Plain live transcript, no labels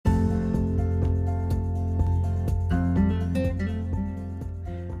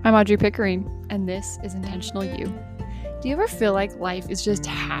I'm Audrey Pickering, and this is Intentional You. Do you ever feel like life is just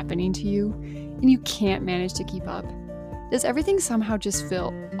happening to you and you can't manage to keep up? Does everything somehow just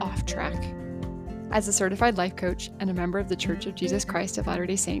feel off track? As a certified life coach and a member of the Church of Jesus Christ of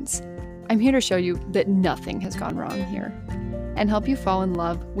Latter-day Saints, I'm here to show you that nothing has gone wrong here and help you fall in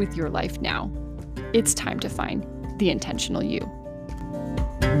love with your life now. It's time to find the intentional you.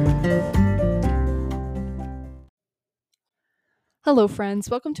 Hello, friends.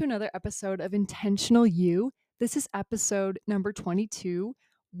 Welcome to another episode of Intentional You. This is episode number 22.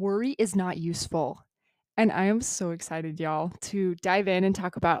 Worry is not useful. And I am so excited, y'all, to dive in and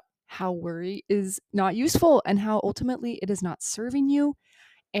talk about how worry is not useful and how ultimately it is not serving you,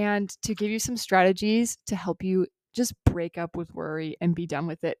 and to give you some strategies to help you just break up with worry and be done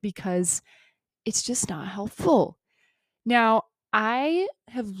with it because it's just not helpful. Now, I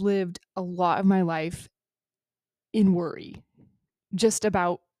have lived a lot of my life in worry, just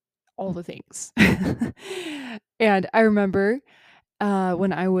about all the things. And I remember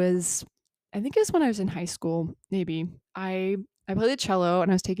when I think it was when I was in high school, maybe, I played the cello and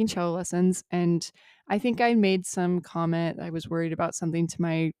I was taking cello lessons. And I think I made some comment. I was worried about something to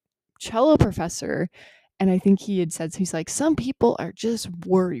my cello professor. And I think he had said, he's like, some people are just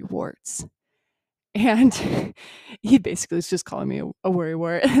worry warts. And he basically was just calling me a worry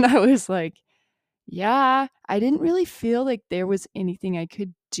wart. And I was like, yeah, I didn't really feel like there was anything I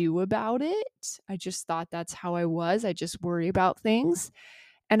could do about it. I just thought that's how I was. I just worry about things.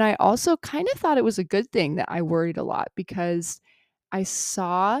 And I also kind of thought it was a good thing that I worried a lot because I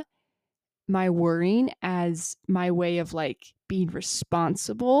saw my worrying as my way of like being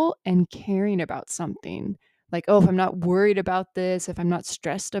responsible and caring about something. Like, oh, if I'm not worried about this, if I'm not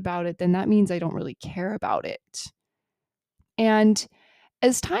stressed about it, then that means I don't really care about it. And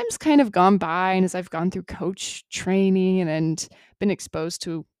as time's kind of gone by and as I've gone through coach training and been exposed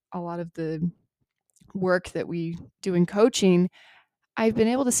to a lot of the work that we do in coaching, I've been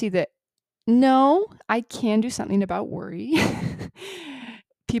able to see that no, I can do something about worry.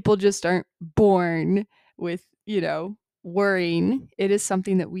 People just aren't born with, worrying. It is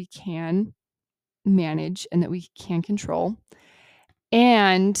something that we can manage and that we can control.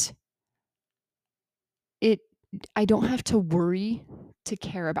 And it I don't have to worry to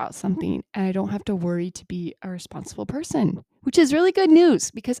care about something, and I don't have to worry to be a responsible person, which is really good news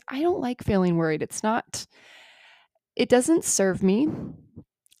because I don't like feeling worried. It doesn't serve me.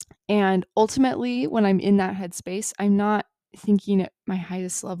 And ultimately, when I'm in that headspace, I'm not thinking at my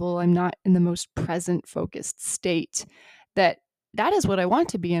highest level. I'm not in the most present focused state that is what I want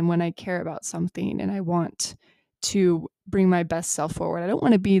to be in when I care about something and I want to bring my best self forward. I don't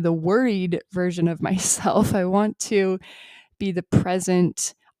want to be the worried version of myself. I want to be the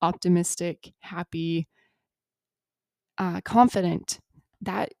present, optimistic, happy, confident.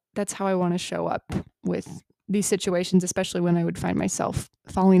 That's how I want to show up with these situations, especially when I would find myself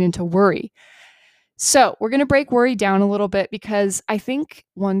falling into worry. So we're going to break worry down a little bit because I think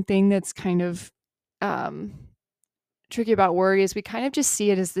one thing that's kind of tricky about worry is we kind of just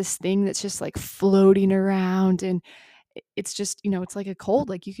see it as this thing that's just like floating around, and it's just, it's like a cold,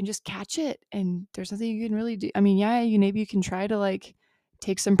 like you can just catch it and there's nothing you can really do. I mean, yeah, maybe you can try to like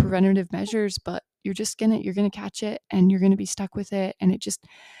take some preventative measures, but you're going to catch it and you're going to be stuck with it. And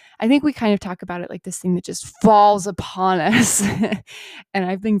I think we kind of talk about it like this thing that just falls upon us. And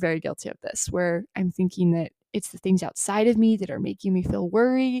I've been very guilty of this, where I'm thinking that it's the things outside of me that are making me feel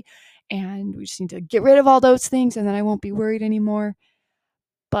worry, and we just need to get rid of all those things and then I won't be worried anymore.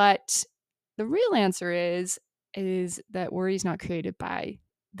 But the real answer is that worry is not created by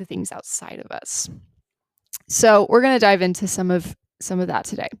the things outside of us. So we're going to dive into some of that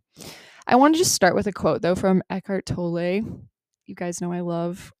today. I want to just start with a quote, though, from Eckhart Tolle. You guys know I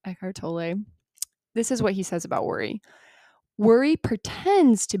love Eckhart Tolle. This is what he says about worry. Worry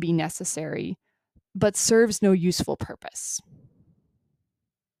pretends to be necessary, but serves no useful purpose.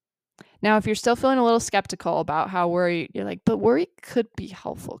 Now, if you're still feeling a little skeptical about how worry, you're like, but worry could be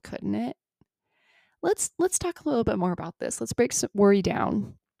helpful, couldn't it? Let's talk a little bit more about this. Let's break some worry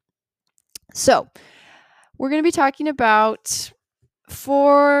down. So, we're going to be talking about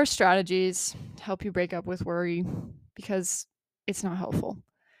 4 strategies to help you break up with worry because it's not helpful.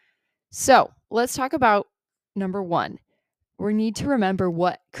 So, let's talk about number 1. We need to remember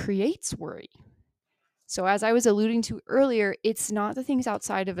what creates worry. So, as I was alluding to earlier, it's not the things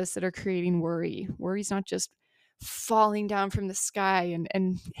outside of us that are creating worry. Worry's not just falling down from the sky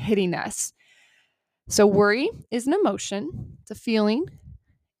and hitting us. So, worry is an emotion, it's a feeling,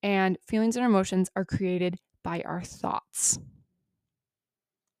 and feelings and emotions are created by our thoughts.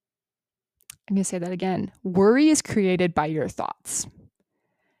 I'm going to say that again. Worry is created by your thoughts.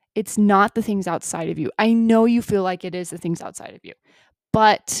 It's not the things outside of you. I know you feel like it is the things outside of you,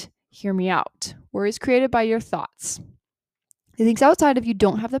 but hear me out. Worry is created by your thoughts. The things outside of you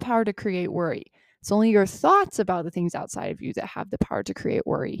don't have the power to create worry. It's only your thoughts about the things outside of you that have the power to create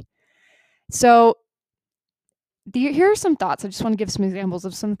worry. So, here are some thoughts. I just want to give some examples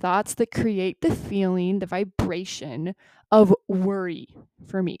of some thoughts that create the feeling, the vibration of worry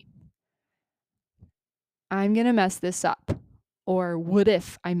for me. I'm going to mess this up. Or what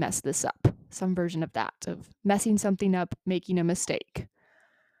if I mess this up? Some version of that, of messing something up, making a mistake.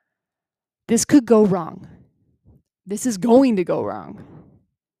 This could go wrong. This is going to go wrong.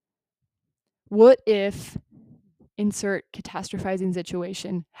 What if insert catastrophizing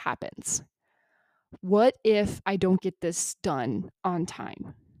situation happens? What if I don't get this done on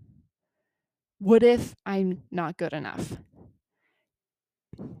time? What if I'm not good enough?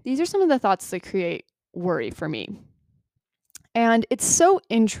 These are some of the thoughts that create worry for me. And it's so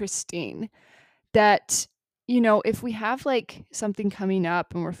interesting that, if we have like something coming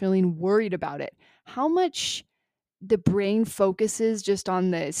up and we're feeling worried about it, how much the brain focuses just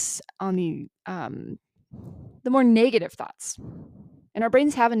on the more negative thoughts. And our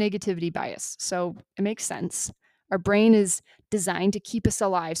brains have a negativity bias, so it makes sense. Our brain is designed to keep us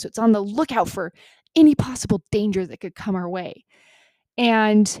alive, so it's on the lookout for any possible danger that could come our way.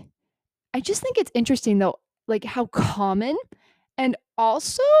 And I just think it's interesting though, like how common and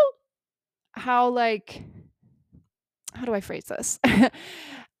also how how do I phrase this?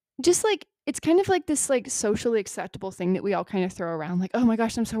 Just like it's kind of like this like socially acceptable thing that we all kind of throw around like, "Oh my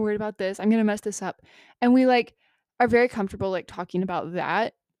gosh, I'm so worried about this. I'm going to mess this up." And we like are very comfortable like talking about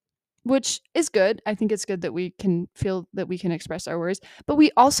that, which is good. I think it's good that we can feel that we can express our worries, but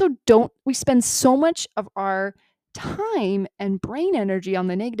we also don't we spend so much of our time and brain energy on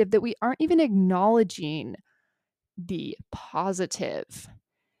the negative that we aren't even acknowledging the positive,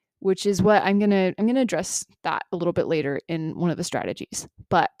 which is what I'm going to address that a little bit later in one of the strategies.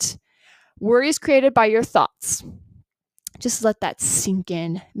 But worry is created by your thoughts. Just let that sink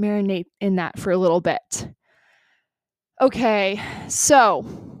in, marinate in that for a little bit. Okay, so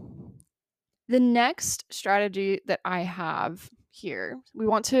the next strategy that I have here, we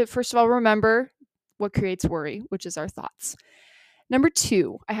want to first of all remember what creates worry, which is our thoughts. Number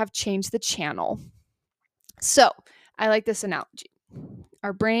 2, I have changed the channel. So I like this analogy.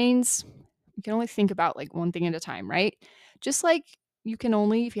 Our brains, we can only think about like one thing at a time, right? Just like you can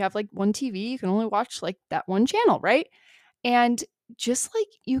only, if you have like one TV, you can only watch like that one channel, right? And just like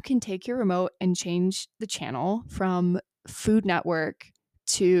you can take your remote and change the channel from Food Network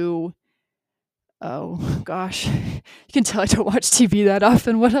to, oh gosh, you can tell I don't watch TV that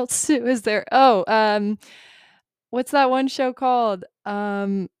often. What else is there? Oh, what's that one show called?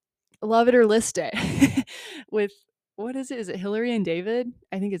 Love It or List It with, what is it? Is it Hillary and David?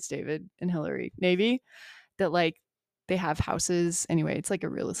 I think it's David and Hillary, maybe, that like they have houses. Anyway, it's like a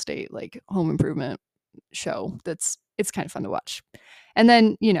real estate, like home improvement show it's kind of fun to watch. And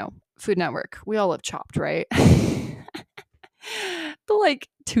then, Food Network. We all love Chopped, right? The like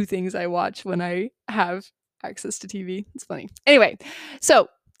 2 things I watch when I have access to TV. It's funny. Anyway, so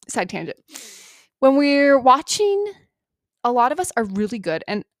side tangent. When we're watching, a lot of us are really good,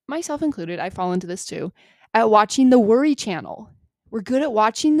 and myself included, I fall into this too, at watching the worry channel. We're good at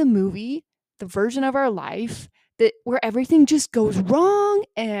watching the movie, the version of our life that where everything just goes wrong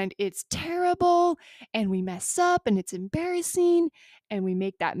and it's terrible and we mess up and it's embarrassing and we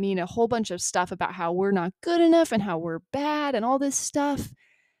make that mean a whole bunch of stuff about how we're not good enough and how we're bad and all this stuff.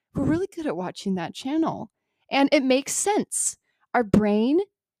 We're really good at watching that channel. And it makes sense. Our brain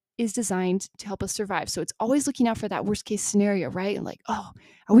is designed to help us survive. So it's always looking out for that worst case scenario, right? And like, oh,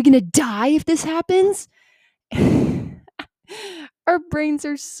 are we going to die if this happens? Our brains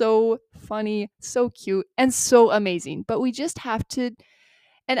are so funny, so cute, and so amazing. But we just have to,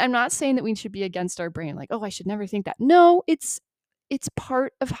 and I'm not saying that we should be against our brain, like, oh, I should never think that. No, it's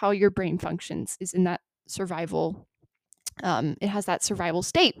part of how your brain functions, is in that survival. It has that survival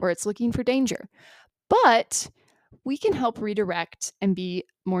state where it's looking for danger. But we can help redirect and be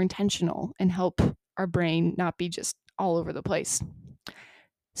more intentional and help our brain not be just all over the place.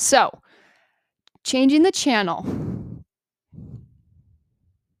 So, changing the channel.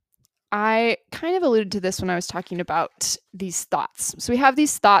 I kind of alluded to this when I was talking about these thoughts. So we have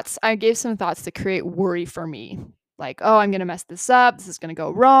these thoughts. I gave some thoughts that create worry for me. Like, oh, I'm going to mess this up. This is going to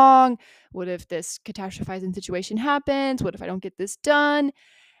go wrong. What if this catastrophizing situation happens? What if I don't get this done?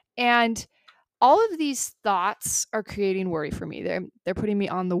 And all of these thoughts are creating worry for me. They're putting me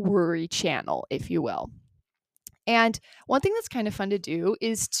on the worry channel, if you will. And one thing that's kind of fun to do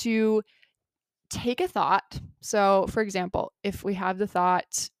is to take a thought. So, for example, if we have the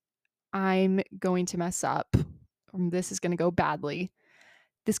thought, I'm going to mess up, this is going to go badly,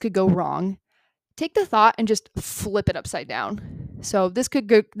 this could go wrong. Take the thought and just flip it upside down. So this could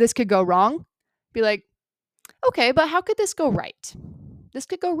go wrong. Be like, okay, but how could this go right? This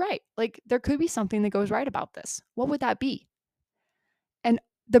could go right. Like there could be something that goes right about this. What would that be? And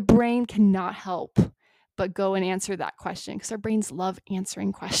the brain cannot help but go and answer that question because our brains love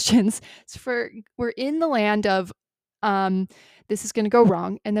answering questions. We're in the land of this is going to go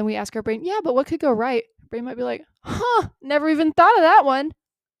wrong, and then we ask our brain, yeah, but what could go right? Our brain might be like, never even thought of that one,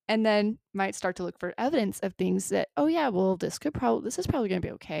 and then might start to look for evidence of things that, oh yeah, well this is probably going to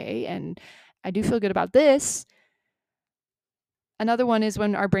be okay, and I do feel good about this. Another one is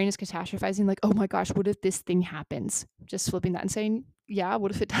when our brain is catastrophizing, like, oh my gosh, what if this thing happens? Just flipping that and saying, yeah,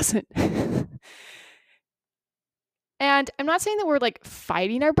 what if it doesn't? And I'm not saying that we're like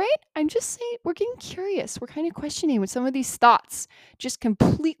fighting our brain. I'm just saying we're getting curious. We're kind of questioning with some of these thoughts, just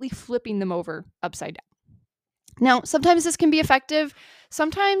completely flipping them over upside down. Now, sometimes this can be effective.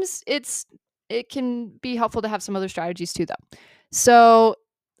 Sometimes it can be helpful to have some other strategies too, though. So,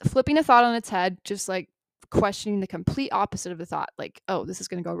 flipping a thought on its head, just like questioning the complete opposite of the thought, like, oh, this is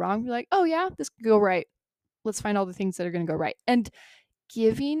going to go wrong. You're like, oh yeah, this could go right. Let's find all the things that are going to go right. And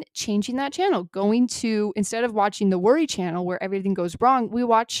changing that channel, going to, instead of watching the worry channel where everything goes wrong, we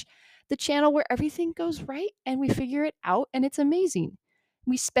watch the channel where everything goes right and we figure it out and it's amazing.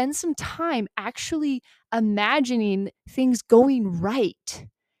 We spend some time actually imagining things going right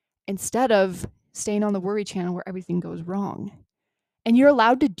instead of staying on the worry channel where everything goes wrong. And you're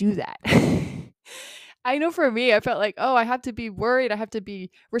allowed to do that. I know for me, I felt like, oh, I have to be worried. I have to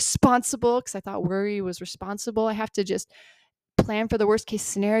be responsible because I thought worry was responsible. I have to just plan for the worst case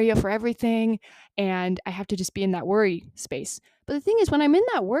scenario for everything, and I have to just be in that worry space. But the thing is, when I'm in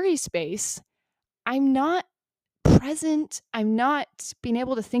that worry space, I'm not present. I'm not being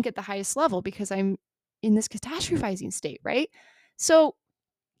able to think at the highest level because I'm in this catastrophizing state, right? So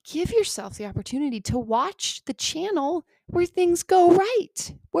give yourself the opportunity to watch the channel where things go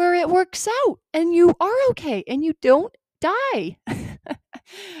right, where it works out and you are okay and you don't die.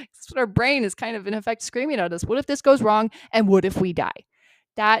 That's what our brain is kind of in effect screaming at us. What if this goes wrong? And what if we die?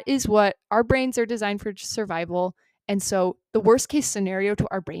 That is what our brains are designed for, survival. And so the worst case scenario to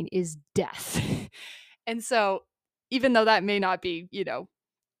our brain is death. And so even though that may not be,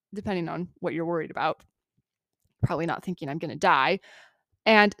 depending on what you're worried about, probably not thinking I'm going to die.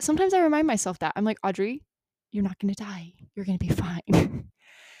 And sometimes I remind myself that. I'm like, Audrey, you're not going to die. You're going to be fine.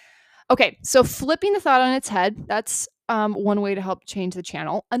 Okay, so flipping the thought on its head, that's one way to help change the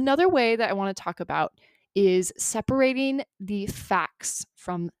channel. Another way that I want to talk about is separating the facts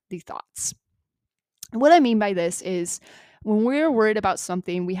from the thoughts. And what I mean by this is when we're worried about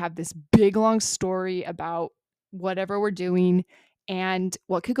something, we have this big, long story about whatever we're doing and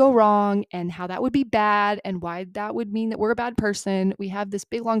what could go wrong and how that would be bad and why that would mean that we're a bad person. We have this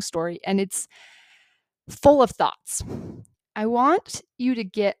big, long story and it's full of thoughts. I want you to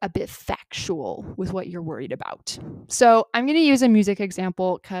get a bit factual with what you're worried about. So I'm going to use a music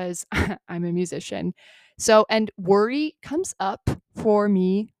example because I'm a musician. And worry comes up for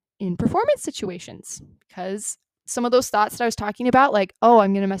me in performance situations because some of those thoughts that I was talking about, like, oh,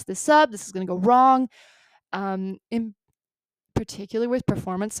 I'm going to mess this up, this is going to go wrong. In particular with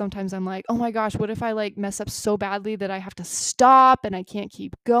performance, sometimes I'm like, oh my gosh, what if I like mess up so badly that I have to stop and I can't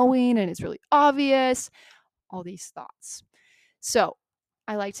keep going and it's really obvious? All these thoughts. So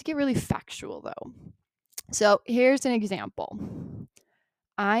I like to get really factual though. So here's an example.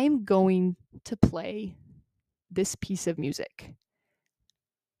 I'm going to play this piece of music.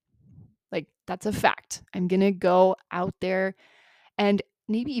 Like, that's a fact. I'm going to go out there and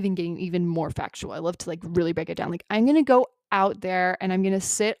maybe even getting even more factual. I love to like really break it down. Like, I'm going to go out there and I'm going to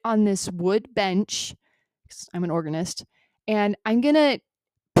sit on this wood bench because I'm an organist and I'm going to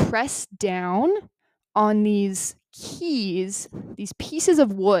press down on these keys, these pieces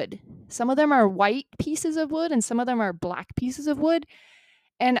of wood. Some of them are white pieces of wood and some of them are black pieces of wood.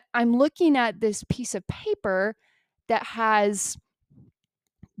 And I'm looking at this piece of paper that has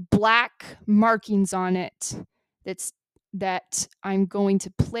black markings on it that I'm going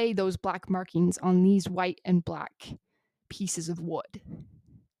to play those black markings on these white and black pieces of wood.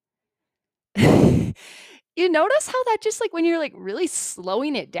 You notice how that just like when you're like really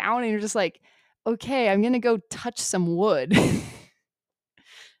slowing it down and you're just like, okay, I'm going to go touch some wood.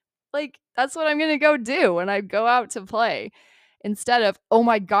 Like, that's what I'm going to go do when I go out to play instead of, oh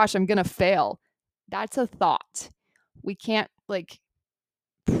my gosh, I'm going to fail. That's a thought. We can't like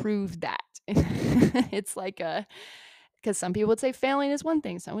prove that. It's like because some people would say failing is one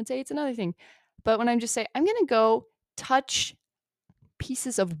thing, some would say it's another thing. But when I'm just saying, I'm going to go touch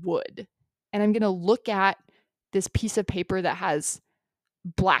pieces of wood and I'm going to look at this piece of paper that has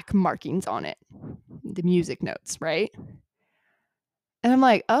black markings on it, the music notes, right? And I'm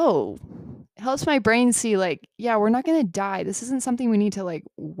like, oh, it helps my brain see like, yeah, we're not going to die. This isn't something we need to like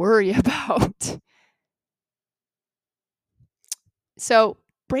worry about. So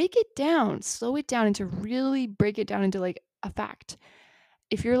break it down, slow it down, and to really break it down into like a fact.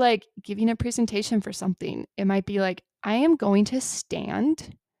 If you're like giving a presentation for something, it might be like, I am going to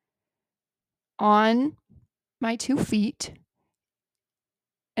stand on my 2 feet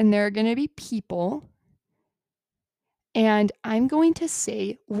and there are going to be people and I'm going to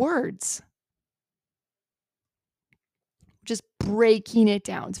say words. Just breaking it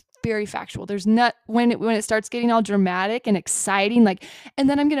down. It's very factual. There's not when it starts getting all dramatic and exciting, like, and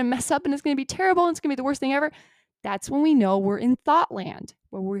then I'm gonna mess up and it's gonna be terrible and it's gonna be the worst thing ever. That's when we know we're in thought land,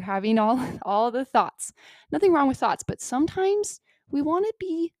 where we're having all the thoughts. Nothing wrong with thoughts, but sometimes we want to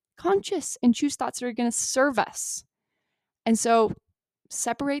be conscious and choose thoughts that are gonna serve us. And so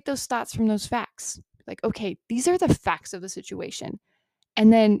separate those thoughts from those facts. Like, okay, these are the facts of the situation.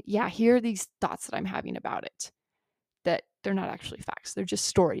 And then, yeah, here are these thoughts that I'm having about it, that they're not actually facts. They're just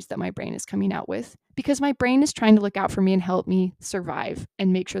stories that my brain is coming out with because my brain is trying to look out for me and help me survive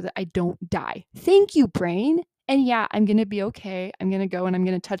and make sure that I don't die. Thank you, brain. And yeah, I'm going to be okay. I'm going to go and I'm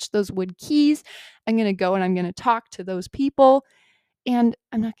going to touch those wood keys. I'm going to go and I'm going to talk to those people and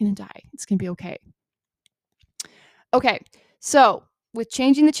I'm not going to die. It's going to be okay. Okay, so with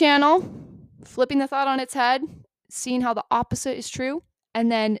changing the channel, flipping the thought on its head, seeing how the opposite is true,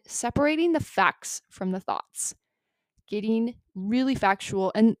 and then separating the facts from the thoughts, getting really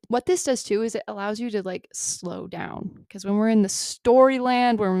factual. And what this does too is it allows you to like slow down, because when we're in the story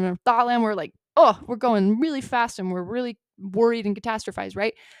land, when we're in thought land, we're like, oh, we're going really fast and we're really worried and catastrophized,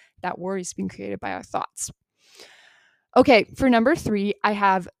 right? That worry is being created by our thoughts. Okay, for number 3, I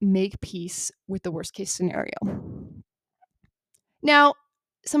have make peace with the worst case scenario. Now,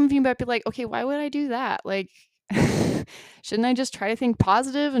 some of you might be like, okay, why would I do that? Like, shouldn't I just try to think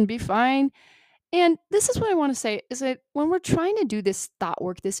positive and be fine? And this is what I want to say is that when we're trying to do this thought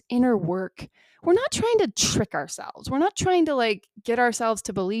work, this inner work, we're not trying to trick ourselves. We're not trying to like get ourselves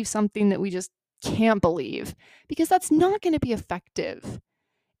to believe something that we just can't believe, because that's not going to be effective.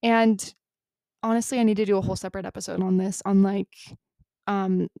 And honestly, I need to do a whole separate episode on this, on like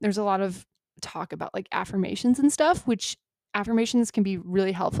there's a lot of talk about like affirmations and stuff, which affirmations can be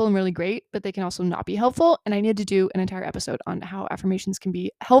really helpful and really great, but they can also not be helpful. And I need to do an entire episode on how affirmations can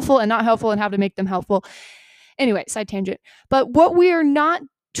be helpful and not helpful and how to make them helpful. Anyway, side tangent. But what we are not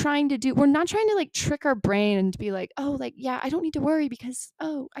trying to do, we're not trying to like trick our brain and be like, oh, like, yeah, I don't need to worry because,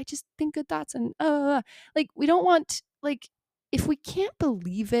 oh, I just think good thoughts. And like, we don't want, like, if we can't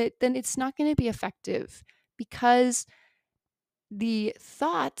believe it, then it's not going to be effective, because the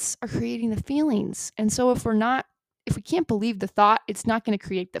thoughts are creating the feelings. And so if we can't believe the thought, it's not going to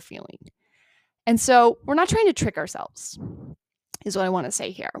create the feeling. And so we're not trying to trick ourselves, is what I want to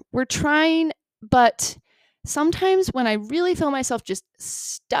say here. We're trying, but sometimes when I really feel myself just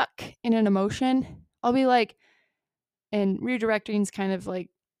stuck in an emotion, I'll be like, and redirecting is kind of like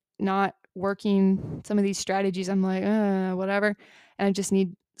not working. Some of these strategies, I'm like, whatever. And I just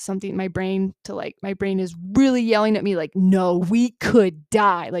need something, my brain is really yelling at me like, no, we could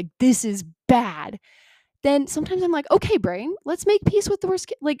die. Like, this is bad. Then sometimes I'm like, okay, brain, let's make peace with the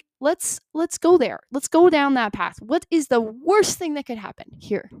worst. Like, let's go there. Let's go down that path. What is the worst thing that could happen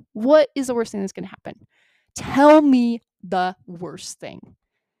here? What is the worst thing that's going to happen? Tell me the worst thing.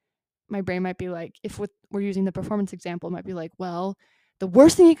 My brain might be like, if we're using the performance example, it might be like, well, the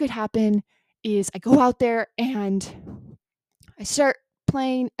worst thing that could happen is I go out there and I start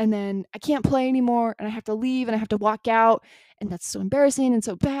playing and then I can't play anymore and I have to leave and I have to walk out and that's so embarrassing and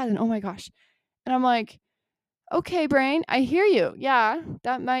so bad and oh my gosh. And I'm like, okay, brain, I hear you. Yeah,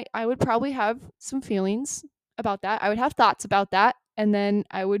 I would probably have some feelings about that. I would have thoughts about that, and then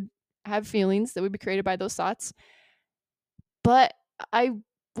I would have feelings that would be created by those thoughts. But I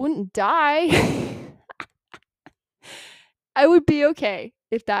wouldn't die. I would be okay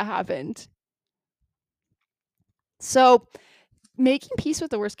if that happened. So, making peace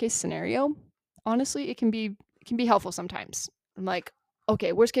with the worst case scenario, honestly, it can be helpful sometimes. I'm like,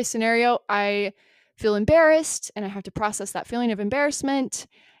 okay, worst case scenario, I feel embarrassed and I have to process that feeling of embarrassment,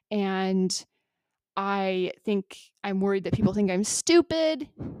 and I think I'm worried that people think I'm stupid,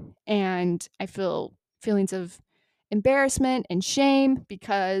 and I feel feelings of embarrassment and shame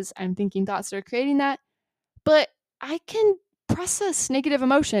because I'm thinking thoughts that are creating that. But I can process negative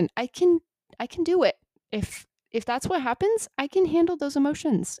emotion. I can do it. If that's what happens, I can handle those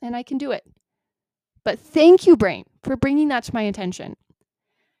emotions and I can do it. But thank you, brain, for bringing that to my attention.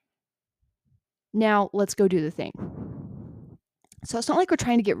 Now let's go do the thing. So it's not like we're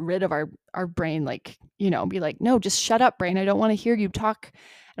trying to get rid of our brain, like, be like, no, just shut up, brain. I don't want to hear you talk.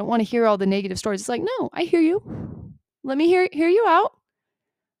 I don't want to hear all the negative stories. It's like, no, I hear you. Let me hear you out.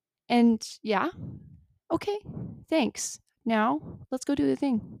 And yeah, okay, thanks. Now let's go do the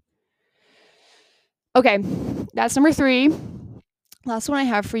thing. Okay, that's number 3. Last one I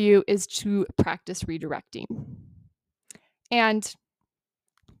have for you is to practice redirecting. And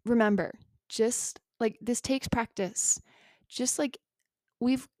remember, just like this takes practice. Just like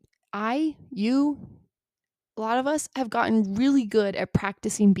a lot of us have gotten really good at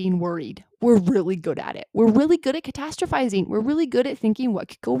practicing being worried. We're really good at it. We're really good at catastrophizing. We're really good at thinking what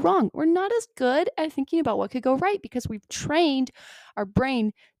could go wrong. We're not as good at thinking about what could go right because we've trained our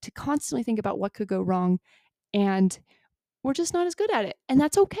brain to constantly think about what could go wrong, and we're just not as good at it. And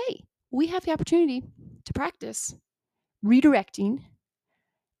that's okay. We have the opportunity to practice redirecting,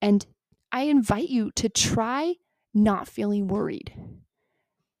 and I invite you to try not feeling worried.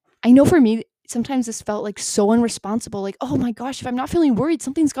 I know for me, sometimes this felt like so unresponsible, like, oh my gosh, if I'm not feeling worried,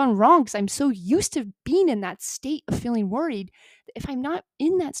 something's gone wrong, because I'm so used to being in that state of feeling worried. If I'm not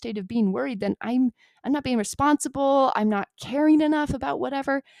in that state of being worried, then I'm not being responsible, I'm not caring enough about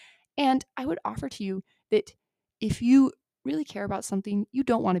whatever. And I would offer to you that if you really care about something, you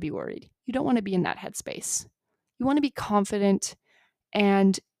don't want to be worried. You don't want to be in that headspace. You want to be confident.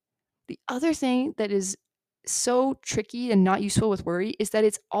 And the other thing that is so tricky and not useful with worry is that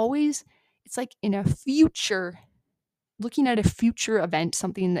it's like in a future, looking at a future event,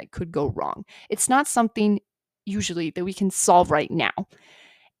 something that could go wrong. It's not something usually that we can solve right now.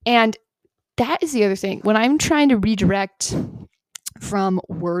 And that is the other thing. When I'm trying to redirect from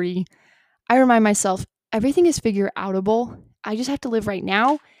worry, I remind myself everything is figure outable. I just have to live right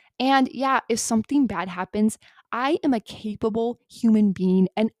now. And yeah, if something bad happens, I am a capable human being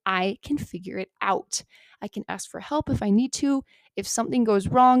and I can figure it out. I can ask for help if I need to. If something goes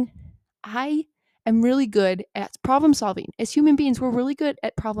wrong, I am really good at problem solving. As human beings, we're really good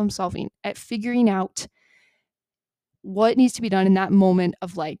at problem solving, at figuring out what needs to be done in that moment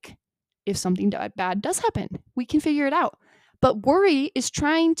of like, if something bad does happen, we can figure it out. But worry is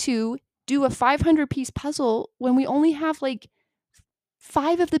trying to do a 500-piece puzzle when we only have like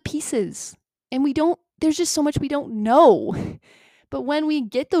 5 of the pieces, and there's just so much we don't know. But when we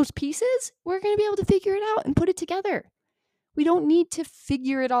get those pieces, we're going to be able to figure it out and put it together. We don't need to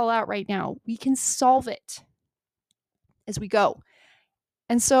figure it all out right now. We can solve it as we go.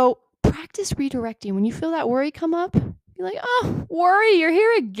 And so practice redirecting. When you feel that worry come up, be like, oh, worry, you're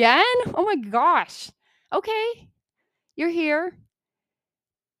here again? Oh my gosh. Okay, you're here.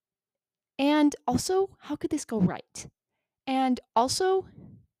 And also, how could this go right? And also,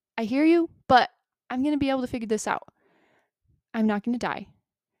 I hear you, but I'm going to be able to figure this out. I'm not going to die.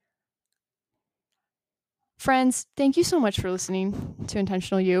 Friends, thank you so much for listening to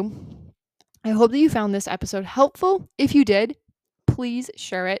Intentional You. I hope that you found this episode helpful. If you did, please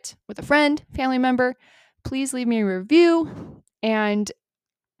share it with a friend, family member. Please leave me a review, and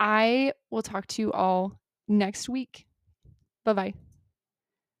I will talk to you all next week. Bye-bye.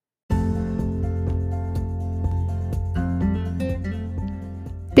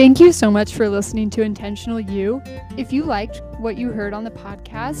 Thank you so much for listening to Intentional You. If you liked what you heard on the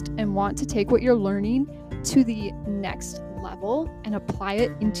podcast and want to take what you're learning to the next level and apply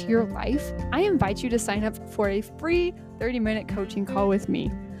it into your life, I invite you to sign up for a free 30-minute coaching call with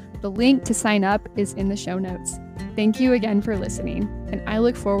me. The link to sign up is in the show notes. Thank you again for listening, and I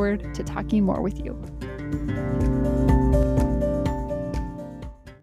look forward to talking more with you.